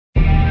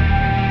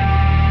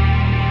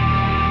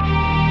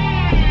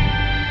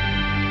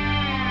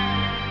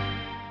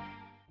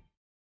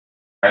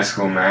High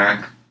School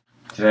Mac.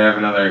 Today I have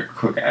another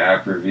quick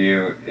app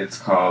review. It's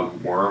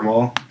called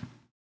Worml.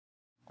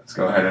 Let's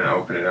go ahead and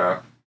open it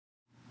up.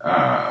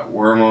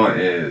 Worml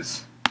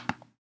is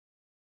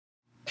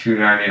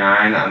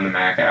 $2.99 on the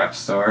Mac App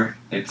Store.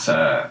 It's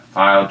a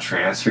file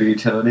transfer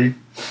utility.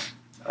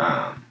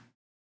 It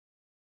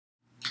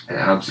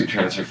helps you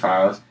transfer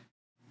files.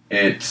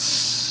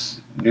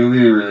 It's newly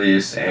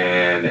released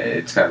and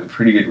it's gotten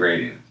pretty good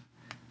ratings.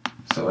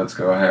 So let's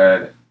go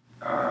ahead.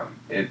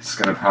 It's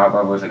going to pop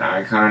up with an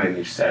icon in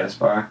each status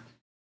bar.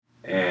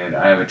 And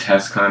I have a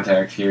test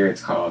contact here.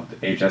 It's called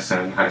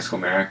HSM High School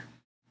Mac.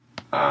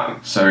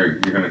 So you're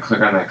going to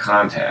click on that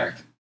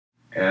contact,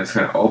 and it's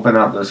going to open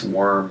up this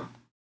Worml,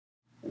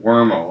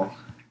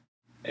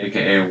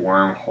 aka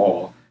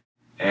wormhole,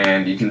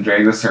 and you can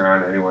drag this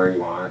around anywhere you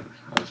want.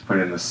 I'll just put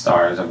it in the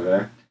stars over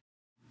there.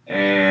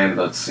 And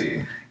let's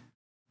see.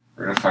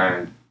 We're going to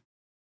find.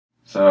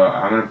 So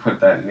I'm going to put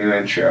that new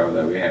intro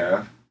that we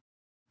have.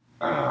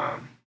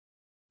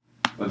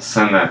 Let's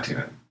send that to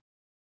him.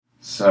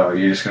 So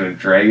you're just going to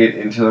drag it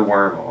into the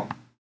Worml,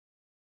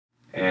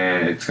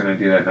 and it's going to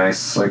do that nice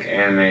slick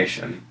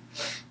animation,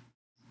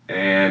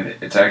 and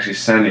it's actually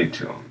sending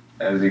to him.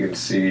 As you can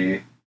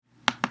see,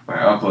 my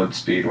upload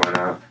speed went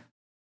up.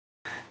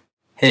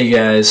 Hey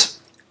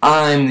guys,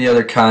 I'm the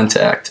other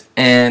contact,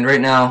 and right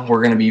now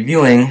we're going to be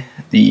viewing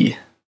the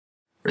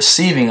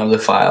receiving of the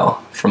file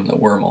from the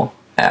Worml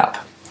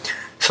app.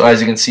 So as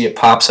you can see, it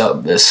pops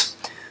out this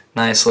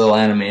nice little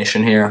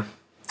animation here,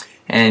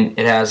 and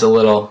it has a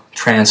little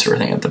transfer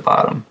thing at the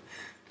bottom.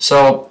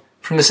 So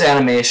from this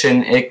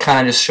animation, it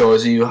kind of just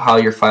shows you how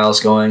your file is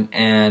going,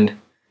 and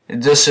it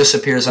just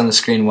appears on the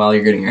screen while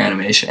you're getting your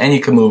animation, and you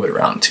can move it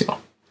around too.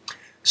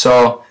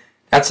 So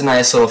that's a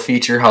nice little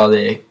feature, how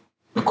they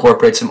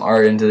incorporate some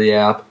art into the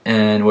app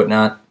and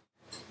whatnot.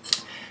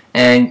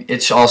 And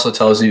it also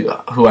tells you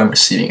who I'm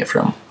receiving it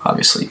from.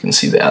 Obviously, you can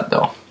see that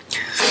though.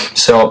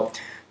 So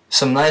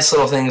some nice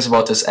little things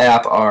about this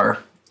app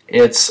are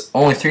it's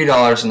only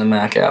 $3 in the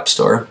Mac App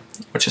Store,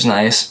 which is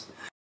nice.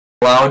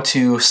 Allowed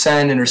to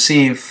send and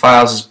receive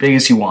files as big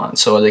as you want,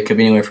 so they could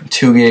be anywhere from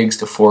 2 gigs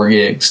to 4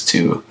 gigs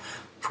to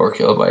 4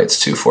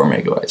 kilobytes to 4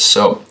 megabytes.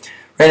 So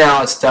right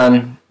now it's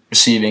done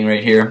receiving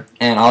right here,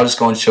 and I'll just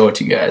go and show it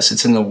to you guys.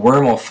 It's in the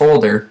Worml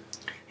folder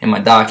in my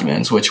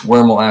documents, which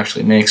Worml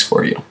actually makes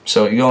for you.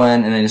 So you go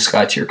in and then just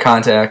got your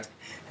contact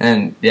and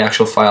then the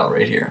actual file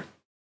right here.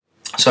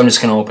 So I'm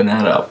just going to open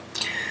that up,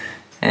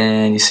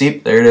 and you see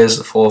there it is,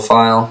 the full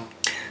file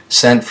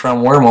sent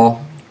from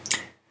Worml.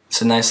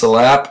 It's a nice little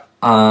app.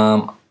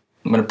 I'm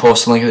going to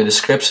post a link in the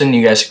description.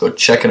 You guys should go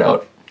check it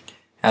out.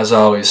 As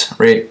always,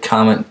 rate,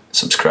 comment,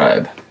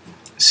 subscribe.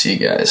 See you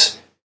guys.